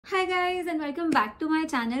Hi guys and welcome back to my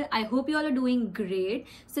channel. I hope you all are doing great.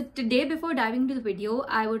 So today, before diving into the video,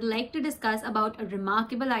 I would like to discuss about a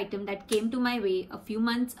remarkable item that came to my way a few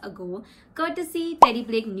months ago, courtesy Teddy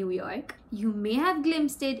Blake, New York. You may have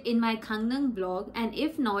glimpsed it in my Gangnam vlog, and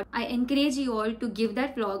if not, I encourage you all to give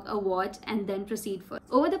that vlog a watch and then proceed further.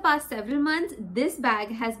 Over the past several months, this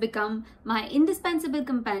bag has become my indispensable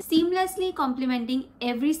companion, seamlessly complementing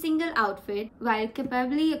every single outfit while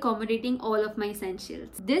capably accommodating all of my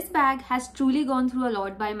essentials. This bag has truly gone through a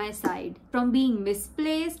lot by my side, from being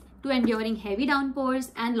misplaced to enduring heavy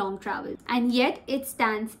downpours and long travels, and yet it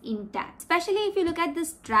stands intact. Especially if you look at the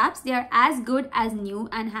straps, they are as good as new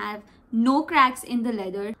and have no cracks in the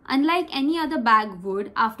leather, unlike any other bag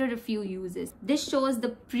would after a few uses. This shows the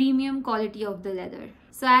premium quality of the leather.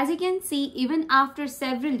 So as you can see, even after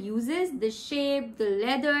several uses, the shape, the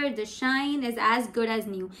leather, the shine is as good as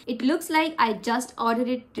new. It looks like I just ordered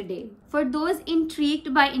it today. For those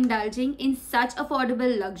intrigued by indulging in such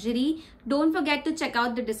affordable luxury, don't forget to check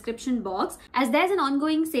out the description box, as there's an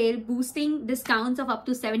ongoing sale boosting discounts of up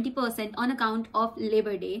to 70% on account of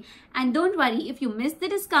Labor Day. And don't worry, if you missed the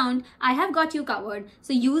discount, I have got you covered.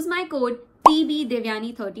 So use my code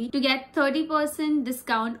TBDevyani30 to get 30%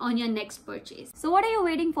 discount on your next purchase. So what are you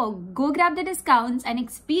waiting for? Go grab the discounts and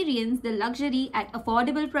experience the luxury at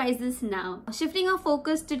affordable prices now. Shifting our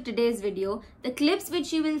focus to today's video, the clips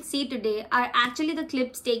which you will see today are actually the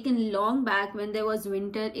clips taken long back when there was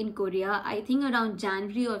winter in Korea, I think around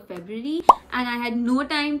January or February, and I had no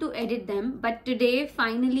time to edit them. But today,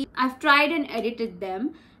 finally, I've tried and edited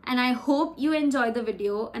them, and I hope you enjoy the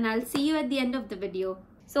video, and I'll see you at the end of the video.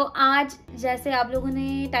 So आज जैसे आप लोगों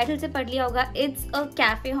ने title से पढ़ लिया होगा, it's a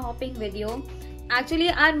cafe hopping video. Actually,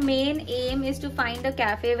 our main aim is to find a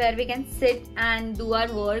cafe where we can sit and do our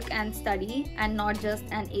work and study, and not just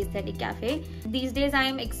an aesthetic cafe. These days I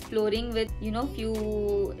am exploring with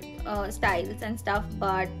few styles and stuff,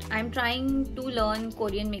 but I'm trying to learn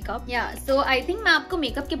Korean makeup. Yeah, so I think मैं आपको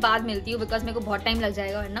makeup के बाद मिलती हूँ because मेरे को बहुत time लग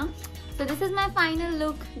जाएगा वरना. So this is my final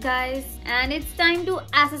look, guys, and it's time to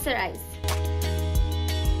accessorize.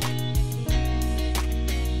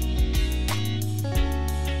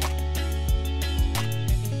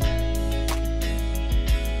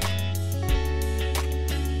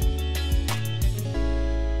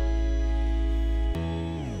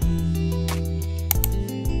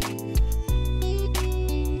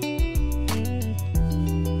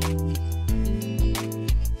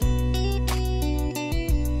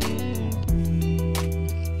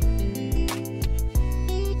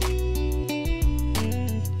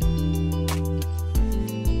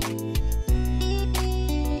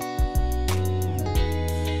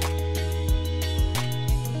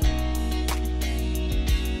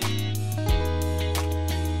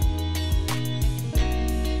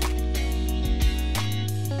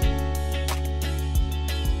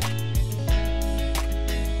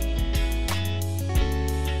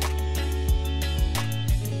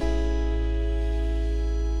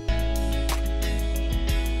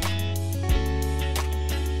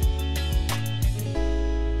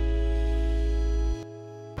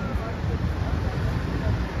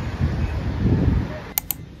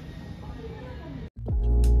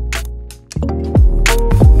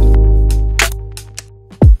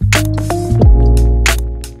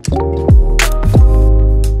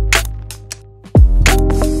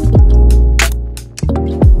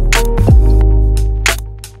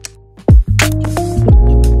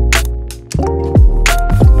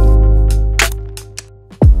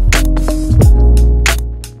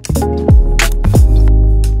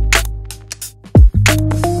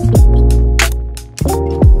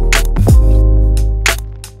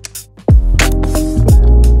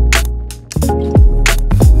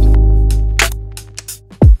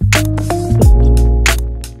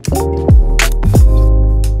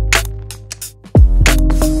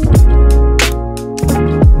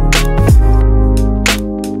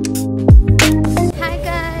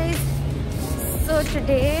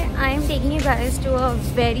 Today I am taking you guys to a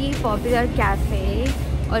very popular cafe,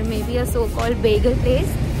 or maybe a so-called bagel place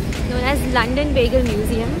known as London Bagel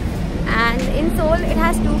Museum, and in Seoul it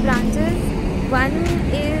has two branches. One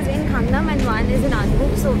is in Gangnam and one is in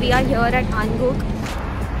Anguk. So we are here at Anguk.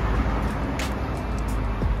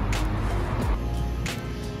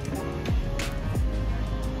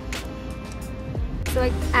 So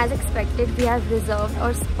as expected, we have reserved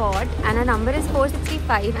our spot and our number is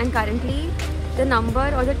 465, and currently the number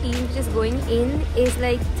or the team which is going in is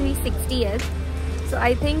like 360th. So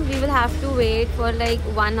I think we will have to wait for like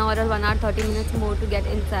 1 hour or 1 hour 30 minutes more to get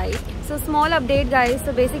inside. So small update, guys.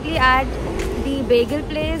 So basically at the bagel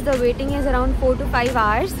place, the waiting is around 4 to 5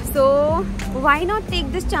 hours. So why not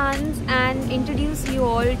take this chance and introduce you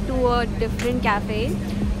all to a different cafe.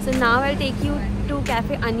 So now I'll take you to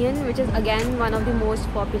Cafe Onion, which is again one of the most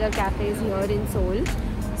popular cafes here in Seoul.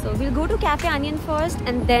 So we'll go to Cafe Onion first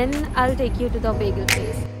and then I'll take you to the bagel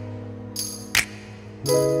place.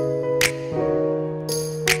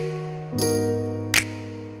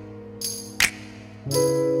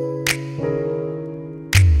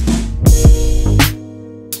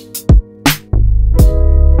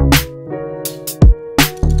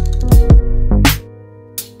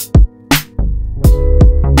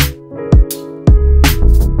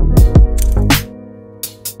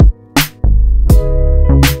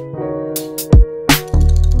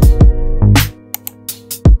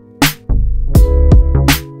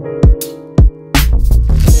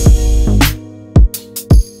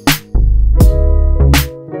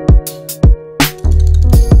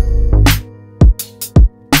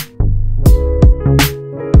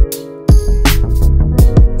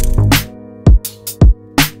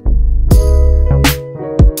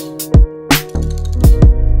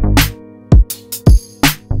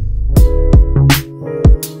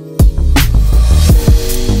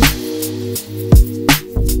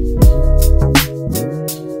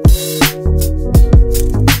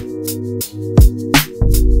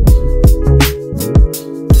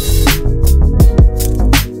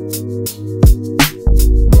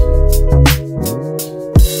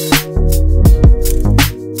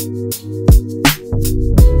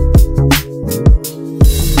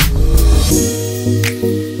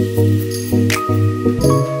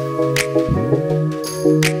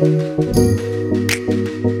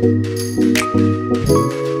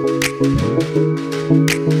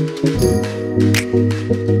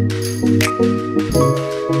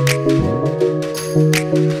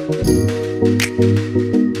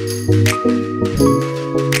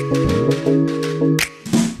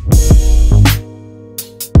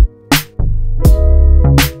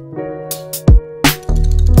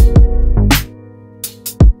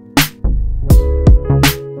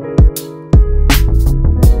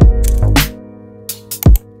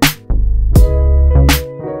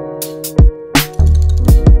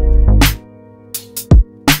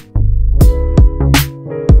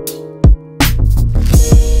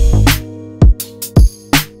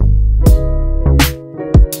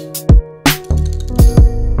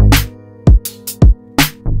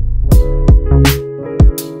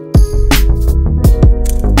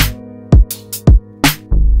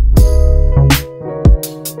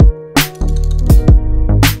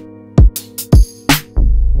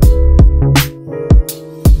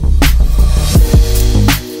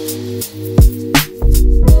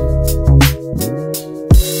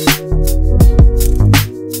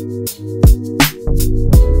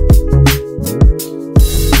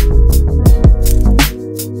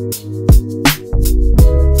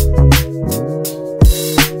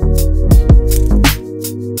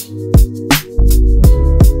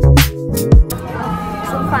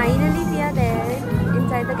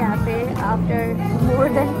 After more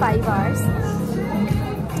than 5 hours,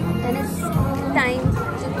 and it's time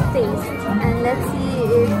to taste, and let's see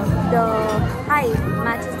if the hype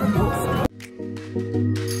matches the taste.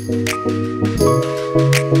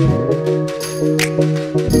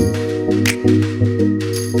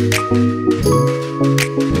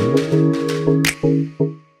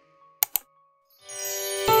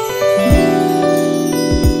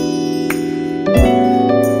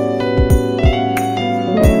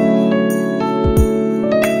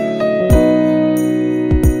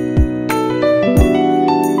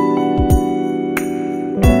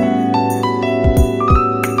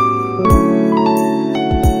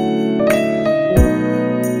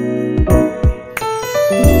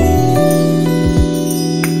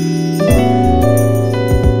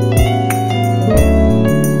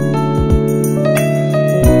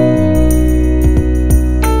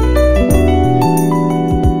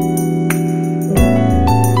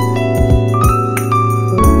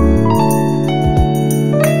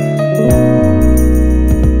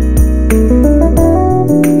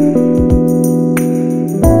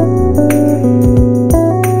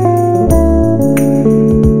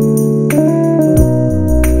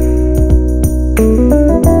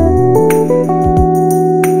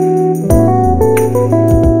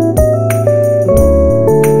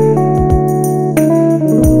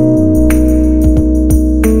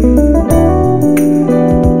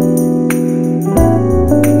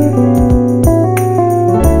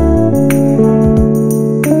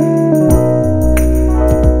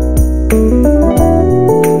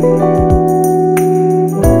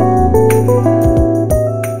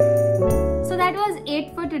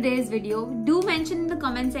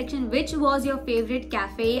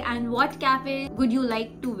 and what cafe would you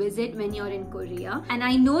like to visit when you're in Korea. And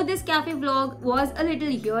I know this cafe vlog was a little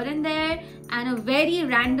here and there and a very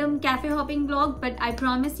random cafe hopping vlog, but I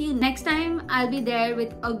promise you next time I'll be there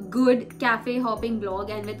with a good cafe hopping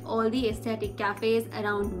vlog and with all the aesthetic cafes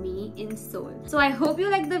around me in Seoul. So I hope you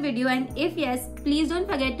liked the video, and if yes, please don't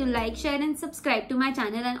forget to like, share and subscribe to my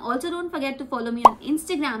channel, and also don't forget to follow me on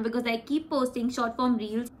Instagram because I keep posting short form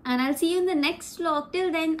reels. And I'll see you in the next vlog.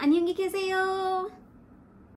 Till then, 안녕히 계세요.